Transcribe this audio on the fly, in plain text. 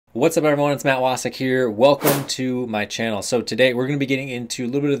What's up everyone, it's Matt Wacek here. Welcome to my channel. So today we're going to be getting into a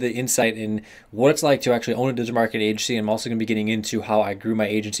little bit of the insight in what it's like to actually own a digital marketing agency. I'm also going to be getting into how I grew my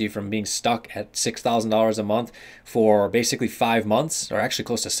agency from being stuck at $6,000 a month for basically 5 months, or actually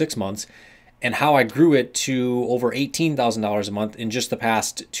close to 6 months, and how I grew it to over $18,000 a month in just the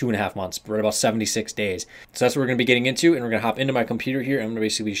past 2.5 months, right about 76 days. So that's what we're going to be getting into, and we're going to hop into my computer here. I'm going to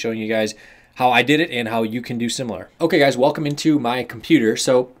basically be showing you guys how I did it and how you can do similar. Okay guys, welcome into my computer.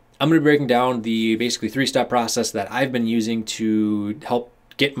 So I'm going to be breaking down the basically 3-step process that I've been using to help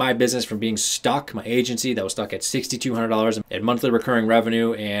get my business from being stuck, my agency that was stuck at $6,200 in monthly recurring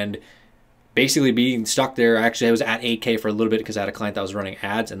revenue, and basically being stuck there. Actually, I was at 8K for a little bit because I had a client that was running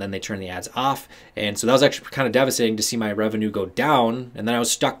ads and then they turned the ads off. And so that was actually kind of devastating to see my revenue go down. And then I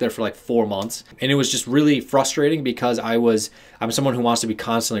was stuck there for like 4 months. And it was just really frustrating because I'm someone who wants to be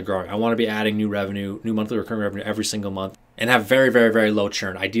constantly growing. I want to be adding new revenue, new monthly recurring revenue every single month, and have very, very, very low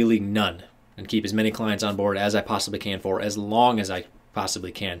churn, ideally none, and keep as many clients on board as I possibly can for as long as I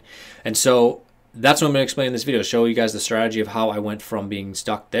possibly can. And so that's what I'm going to explain in this video, show you guys the strategy of how I went from being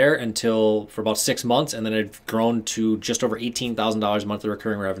stuck there until for about 6 months, and then I've grown to just over $18,000 monthly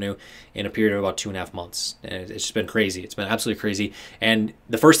recurring revenue in a period of about 2.5 months. And it's just been crazy. It's been absolutely crazy. And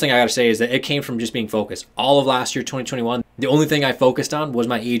the first thing I got to say is that it came from just being focused. All of last year, 2021, the only thing I focused on was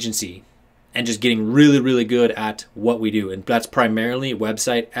my agency and just getting really, really good at what we do. And that's primarily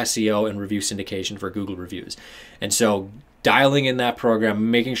website SEO and review syndication for Google reviews. And so dialing in that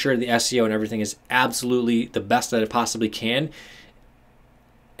program, making sure the SEO and everything is absolutely the best that it possibly can,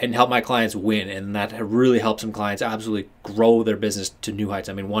 and help my clients win. And that really helps some clients absolutely grow their business to new heights.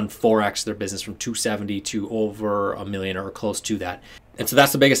 I mean, 4x their business from 270 to over $1 million or close to that. And so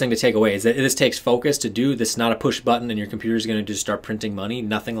that's the biggest thing to take away, is that this takes focus to do. This is not a push button and your computer is going to just start printing money.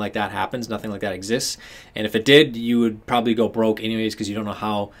 Nothing like that happens. Nothing like that exists. And if it did, you would probably go broke anyways, because you don't know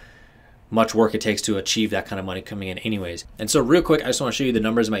how much work it takes to achieve that kind of money coming in anyways. And so real quick, I just want to show you the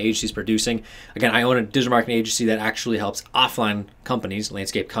numbers my agency is producing. Again, I own a digital marketing agency that actually helps offline companies,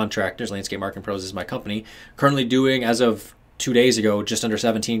 landscape contractors. Landscape Marketing Pros is my company. Currently doing, as of 2 days ago, just under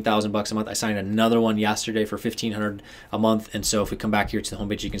 17,000 bucks a month. I signed another one yesterday for 1,500 a month. And so if we come back here to the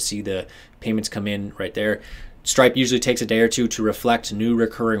homepage, you can see the payments come in right there. Stripe usually takes a day or two to reflect new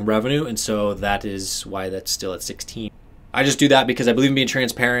recurring revenue. And so that is why that's still at 16. I just do that because I believe in being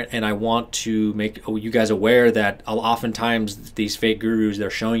transparent, and I want to make you guys aware that oftentimes these fake gurus, they're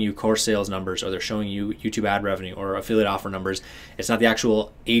showing you course sales numbers, or they're showing you YouTube ad revenue or affiliate offer numbers. It's not the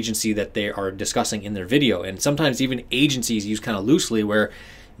actual agency that they are discussing in their video. And sometimes even agencies use kind of loosely, where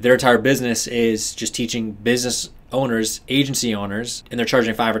their entire business is just teaching business owners, agency owners, and they're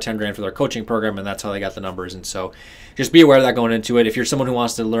charging 5 or 10 grand for their coaching program, and that's how they got the numbers. And so just be aware of that going into it. If you're someone who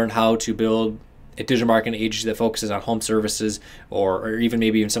wants to learn how to build a digital marketing agency that focuses on home services, or even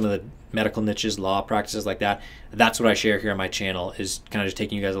maybe even some of the medical niches, law practices like that, that's what I share here on my channel, is kind of just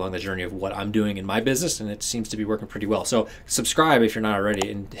taking you guys along the journey of what I'm doing in my business, and it seems to be working pretty well. So subscribe if you're not already,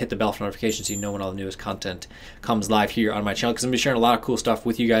 and hit the bell for notifications so you know when all the newest content comes live here on my channel, because I'm going to be sharing a lot of cool stuff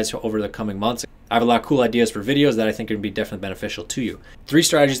with you guys over the coming months. I have a lot of cool ideas for videos that I think are going to be definitely beneficial to you. 3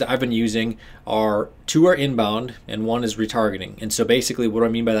 strategies that I've been using are 2 are inbound and 1 is retargeting. And so basically what I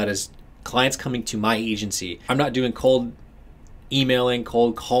mean by that is clients coming to my agency. I'm not doing cold emailing,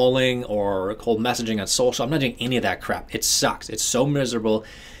 cold calling, or cold messaging on social. I'm not doing any of that crap. It sucks. It's so miserable.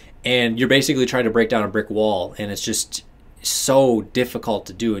 And you're basically trying to break down a brick wall, and it's just so difficult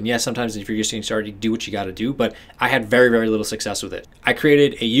to do. And yes, sometimes if you're just getting started, you do what you got to do, but I had very, very little success with it. I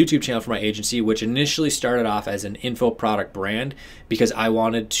created a YouTube channel for my agency, which initially started off as an info product brand, because I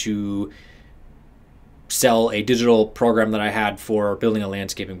wanted to sell a digital program that I had for building a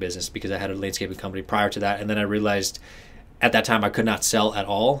landscaping business, because I had a landscaping company prior to that. And then I realized at that time I could not sell at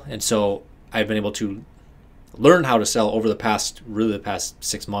all. And so I've been able to learn how to sell over the past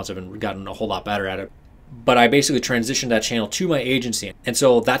 6 months. I've gotten a whole lot better at it. But I basically transitioned that channel to my agency. And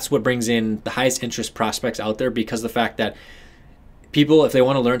so that's what brings in the highest interest prospects out there, because the fact that people, if they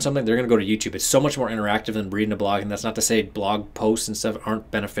want to learn something, they're going to go to YouTube. It's so much more interactive than reading a blog. And that's not to say blog posts and stuff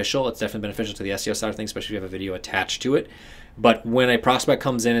aren't beneficial. It's definitely beneficial to the SEO side of things, especially if you have a video attached to it. But when a prospect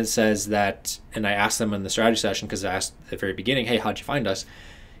comes in and says that, and I asked them in the strategy session, because I asked at the very beginning, hey, how'd you find us?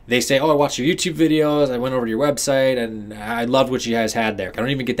 They say, oh, I watched your YouTube videos, I went over to your website, and I loved what you guys had there. I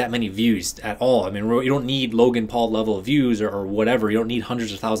don't even get that many views at all. I mean, you don't need Logan Paul level of views or whatever. You don't need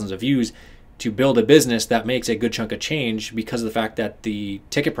hundreds of thousands of views to build a business that makes a good chunk of change, because of the fact that the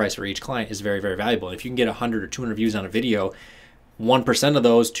ticket price for each client is very, very valuable. And if you can get 100 or 200 views on a video, 1% of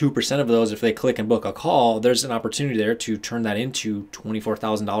those, 2% of those, if they click and book a call, there's an opportunity there to turn that into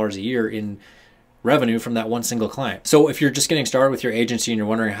 $24,000 a year in revenue from that one single client. So if you're just getting started with your agency and you're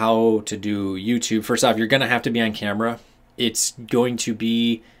wondering how to do YouTube, first off, you're going to have to be on camera. It's going to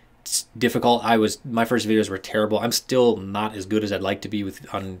be difficult. My first videos were terrible. I'm still not as good as I'd like to be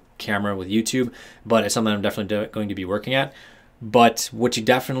on camera with YouTube, but it's something I'm definitely going to be working at. But what you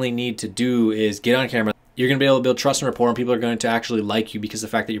definitely need to do is get on camera. You're going to be able to build trust and rapport, and people are going to actually like you because of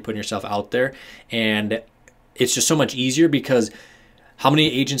the fact that you're putting yourself out there. And it's just so much easier, because how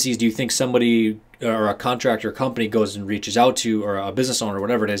many agencies do you think somebody or a contractor or company goes and reaches out to, or a business owner,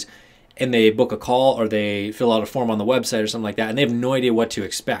 whatever it is, and they book a call or they fill out a form on the website or something like that, and they have no idea what to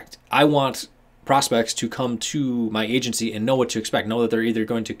expect? I want prospects to come to my agency and know what to expect, know that they're either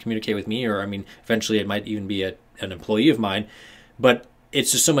going to communicate with me, or, I mean, eventually it might even be an employee of mine, but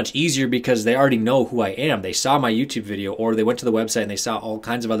it's just so much easier because they already know who I am. They saw my YouTube video, or they went to the website and they saw all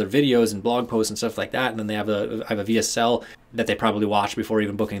kinds of other videos and blog posts and stuff like that, and then I have a VSL that they probably watched before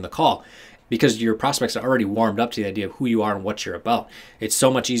even booking the call, because your prospects are already warmed up to the idea of who you are and what you're about. It's so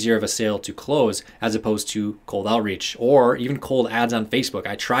much easier of a sale to close as opposed to cold outreach or even cold ads on Facebook.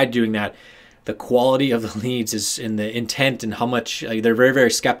 I tried doing that. The quality of the leads is in the intent and how much they're very, very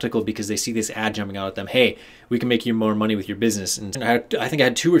skeptical because they see this ad jumping out at them. Hey, we can make you more money with your business. And I think I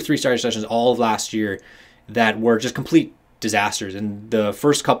had 2 or 3 strategy sessions all of last year that were just complete disasters. And the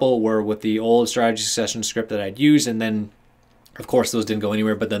first couple were with the old strategy session script that I'd used. And then, of course, those didn't go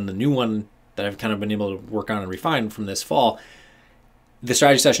anywhere. But then the new one that I've kind of been able to work on and refine from this fall, the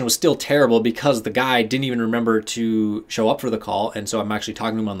strategy session was still terrible because the guy didn't even remember to show up for the call. And so I'm actually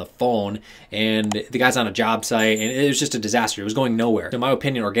talking to him on the phone, and the guy's on a job site, and it was just a disaster. It was going nowhere. In my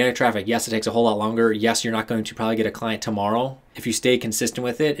opinion, organic traffic, yes, it takes a whole lot longer. Yes, you're not going to probably get a client tomorrow if you stay consistent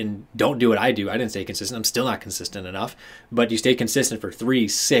with it and don't do what I do. I didn't stay consistent. I'm still not consistent enough, but you stay consistent for 3,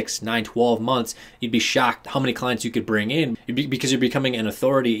 6, 9, 12 months. You'd be shocked how many clients you could bring in because you're becoming an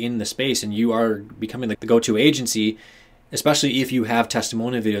authority in the space, and you are becoming the go-to agency, especially if you have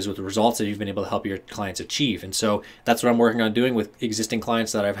testimonial videos with the results that you've been able to help your clients achieve. And so that's what I'm working on doing with existing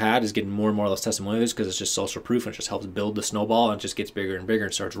clients that I've had, is getting more and more of those testimonials, because it's just social proof, and it just helps build the snowball, and it just gets bigger and bigger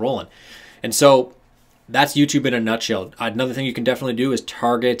and starts rolling. And so that's YouTube in a nutshell. Another thing you can definitely do is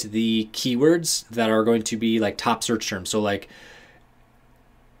target the keywords that are going to be like top search terms. So like,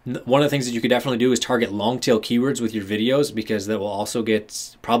 one of the things that you could definitely do is target long tail keywords with your videos, because that will also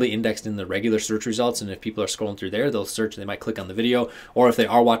get probably indexed in the regular search results. And if people are scrolling through there, they'll search, they might click on the video, or if they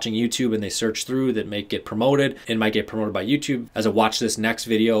are watching YouTube and they search through, that may get promoted and might get promoted by YouTube as a watch this next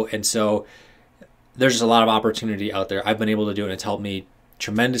video. And so there's just a lot of opportunity out there. I've been able to do it, and it's helped me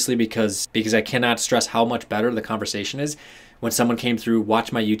tremendously because I cannot stress how much better the conversation is when someone came through,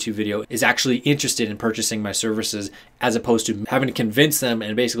 watched my YouTube video, is actually interested in purchasing my services, as opposed to having to convince them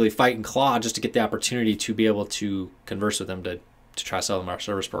and basically fight and claw just to get the opportunity to be able to converse with them to try to sell them our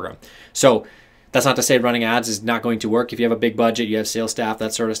service program. So that's not to say running ads is not going to work. If you have a big budget, you have sales staff,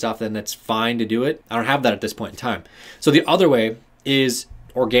 that sort of stuff, then it's fine to do it. I don't have that at this point in time. So the other way is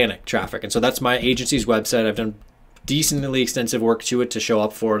organic traffic. And so that's my agency's website. I've done decently extensive work to it to show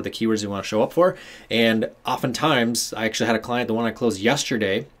up for the keywords you want to show up for. And oftentimes, I actually had a client, the one I closed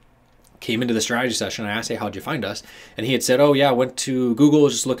yesterday, came into the strategy session. I asked, hey, how'd you find us? And he had said, oh yeah, I went to Google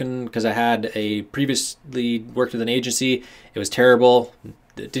just looking because I had previously worked with an agency. It was terrible.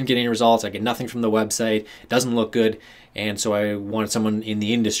 Didn't get any results. I get nothing from the website. It doesn't look good. And so I wanted someone in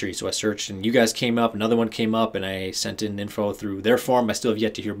the industry. So I searched, and you guys came up, another one came up, and I sent in info through their form. I still have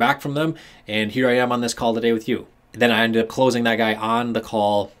yet to hear back from them. And here I am on this call today with you. Then I ended up closing that guy on the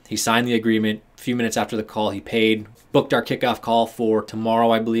call. He signed the agreement. A few minutes after the call, he paid, booked our kickoff call for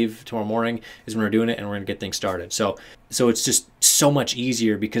tomorrow, I believe. Tomorrow morning is when we're doing it, and we're going to get things started. So it's just so much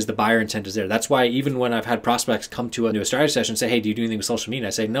easier because the buyer intent is there. That's why even when I've had prospects come to a strategy session and say, hey, do you do anything with social media?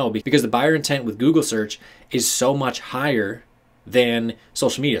 I say no, because the buyer intent with Google search is so much higher than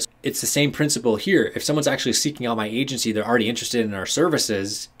social media. It's the same principle here. If someone's actually seeking out my agency, they're already interested in our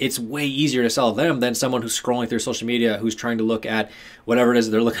services, it's way easier to sell them than someone who's scrolling through social media, who's trying to look at whatever it is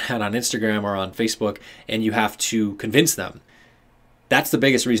they're looking at on Instagram or on Facebook, and you have to convince them. That's the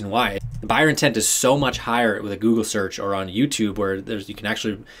biggest reason why. The buyer intent is so much higher with a Google search or on YouTube, where you can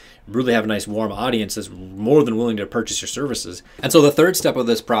actually really have a nice warm audience that's more than willing to purchase your services. And so the third step of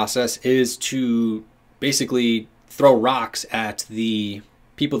this process is to basically throw rocks at the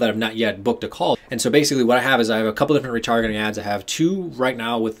people that have not yet booked a call. And so basically what I have is I have a couple different retargeting ads. I have 2 right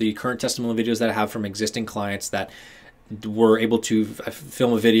now with the current testimonial videos that I have from existing clients that were able to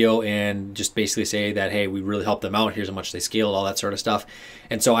film a video and just basically say that, hey, we really helped them out. Here's how much they scaled, all that sort of stuff.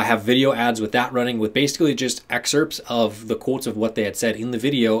 And so I have video ads with that running, with basically just excerpts of the quotes of what they had said in the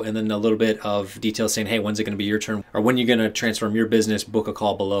video, and then a little bit of details saying, hey, when's it going to be your turn, or when you're going to transform your business, book a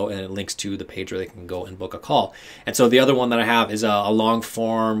call below, and it links to the page where they can go and book a call. And so the other one that I have is a long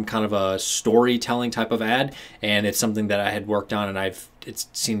form kind of a storytelling type of ad, and it's something that I had worked on, and it's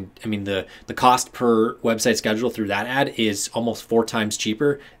seen, I mean, the cost per website schedule through that ad is almost 4 times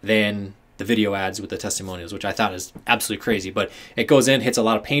cheaper than the video ads with the testimonials, which I thought is absolutely crazy. But it goes in, hits a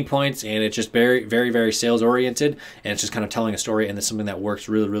lot of pain points, and it's just very, very, very sales oriented, and it's just kind of telling a story, and it's something that works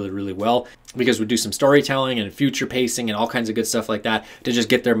really, really, really well, because we do some storytelling and future pacing and all kinds of good stuff like that to just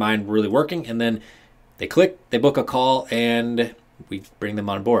get their mind really working, and then they click, they book a call, and we bring them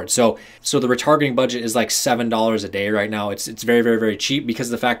on board. So the retargeting budget is like $7 a day right now. It's very, very, very cheap, because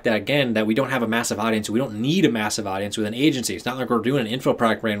of the fact that, again, that we don't have a massive audience. We don't need a massive audience with an agency. It's not like we're doing an info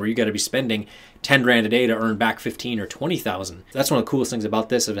product brand where you got to be spending 10 grand a day to earn back 15 or 20,000. That's one of the coolest things about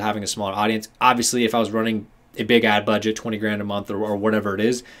this, of having a smaller audience. Obviously, if I was running a big ad budget, 20 grand a month or whatever it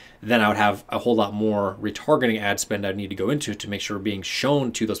is, then I would have a whole lot more retargeting ad spend I'd need to go into to make sure we're being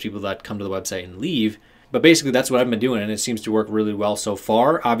shown to those people that come to the website and leave. But basically, that's what I've been doing, and it seems to work really well so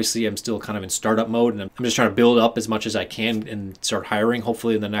far. Obviously, I'm still kind of in startup mode, and I'm just trying to build up as much as I can and start hiring.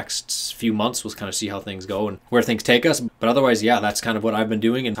 Hopefully, in the next few months, we'll kind of see how things go and where things take us. But otherwise, yeah, that's kind of what I've been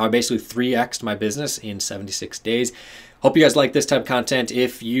doing, and how I basically 3x'd my business in 76 days. Hope you guys like this type of content.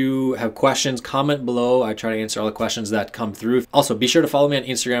 If you have questions, comment below. I try to answer all the questions that come through. Also, be sure to follow me on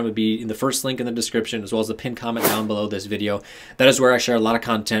Instagram. It would be in the first link in the description, as well as the pinned comment down below this video. That is where I share a lot of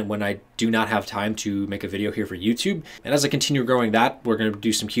content when I do not have time to make a video here for YouTube. And as I continue growing that, we're going to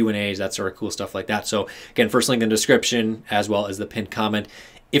do some Q&As, that sort of cool stuff like that. So again, first link in the description, as well as the pinned comment.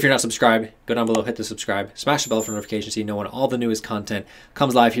 If you're not subscribed, go down below, hit the subscribe, smash the bell for notifications so you know when all the newest content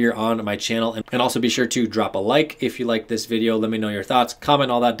comes live here on my channel. And also be sure to drop a like if you like this video. Let me know your thoughts, comment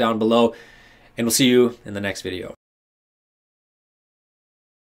all that down below, and we'll see you in the next video.